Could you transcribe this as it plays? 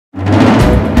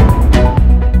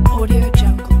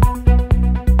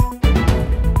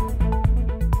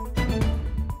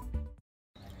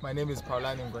name is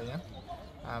Paulani Ngonya.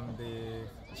 I'm the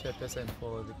chairperson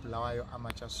for the Bulawayo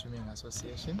Amateur Swimming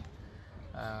Association,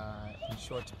 in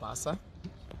short BASA.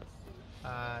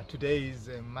 Today is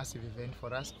a massive event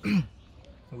for us.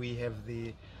 We have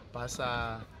the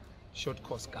BASA Short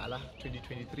Course Gala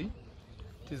 2023.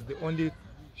 It is the only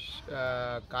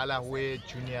gala where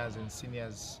juniors and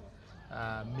seniors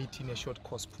meet in a short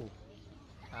course pool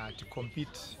to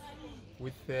compete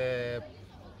with the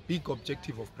big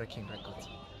objective of breaking records.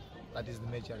 That is the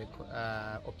major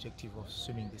objective of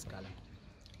swimming this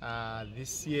gala.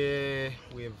 This year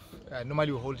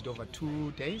normally we hold it over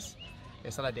 2 days,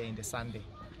 a Saturday and a Sunday.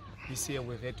 This year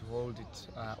we've had to hold it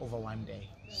over 1 day,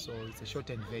 so it's a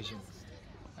shortened version.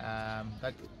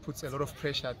 That puts a lot of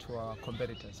pressure to our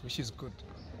competitors, which is good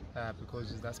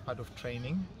because that's part of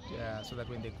training, so that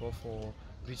when they go for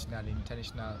regional and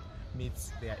international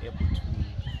meets, they are able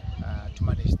to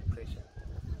manage the pressure.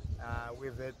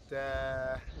 We've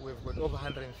got over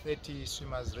 130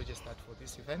 swimmers registered for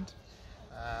this event,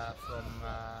 from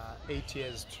 8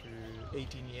 years to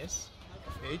 18 years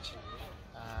of age.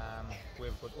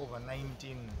 We've got over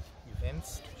 19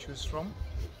 events to choose from,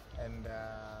 and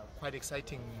quite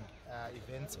exciting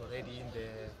events already in the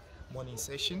morning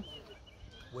session.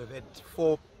 We've had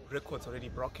 4 records already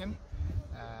broken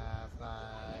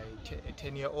by a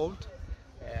 10-year-old,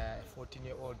 a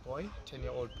 14-year-old boy,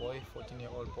 10-year-old boy,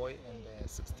 14-year-old boy, and a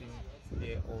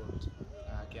 16-year-old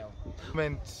girl.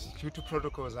 Due to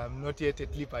protocols, I'm not yet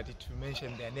at liberty to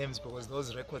mention their names because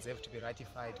those records have to be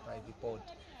ratified by the board.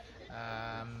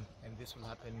 And this will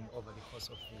happen over the course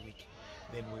of the week.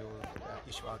 Then we will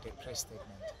issue out a press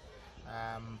statement.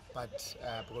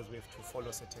 Because we have to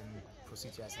follow certain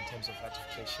procedures in terms of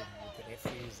ratification with the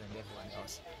referees and everyone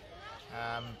else.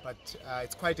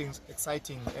 It's quite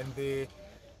exciting, and the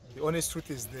honest truth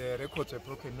is the records were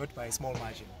broken not by a small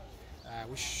margin,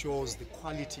 which shows the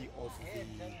quality of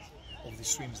the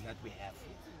swims that we have,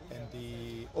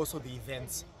 and also the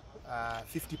events.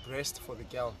 50 breast for the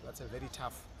girl, that's a very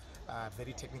tough,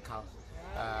 very technical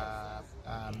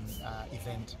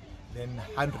event. Then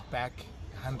 100 back,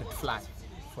 100 fly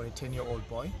for a 10-year-old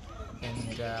boy,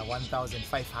 and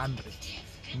 1,500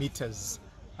 meters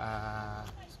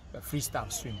freestyle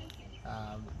swim,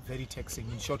 very taxing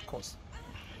in short course.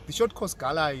 The short course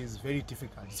gala is very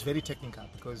difficult, it's very technical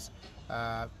because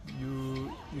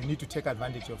you need to take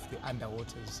advantage of the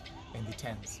underwaters and the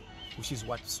tens, which is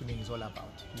what swimming is all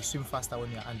about. You swim faster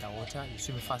when you're underwater, you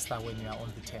swim faster when you're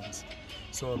on the tens.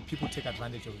 So people take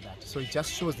advantage of that. So it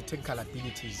just shows the technical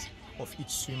abilities of each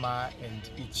swimmer and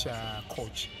each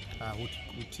coach who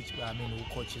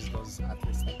coaches those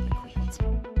athletes that break records.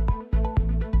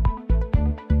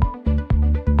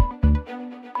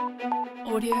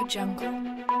 Audio Jungle.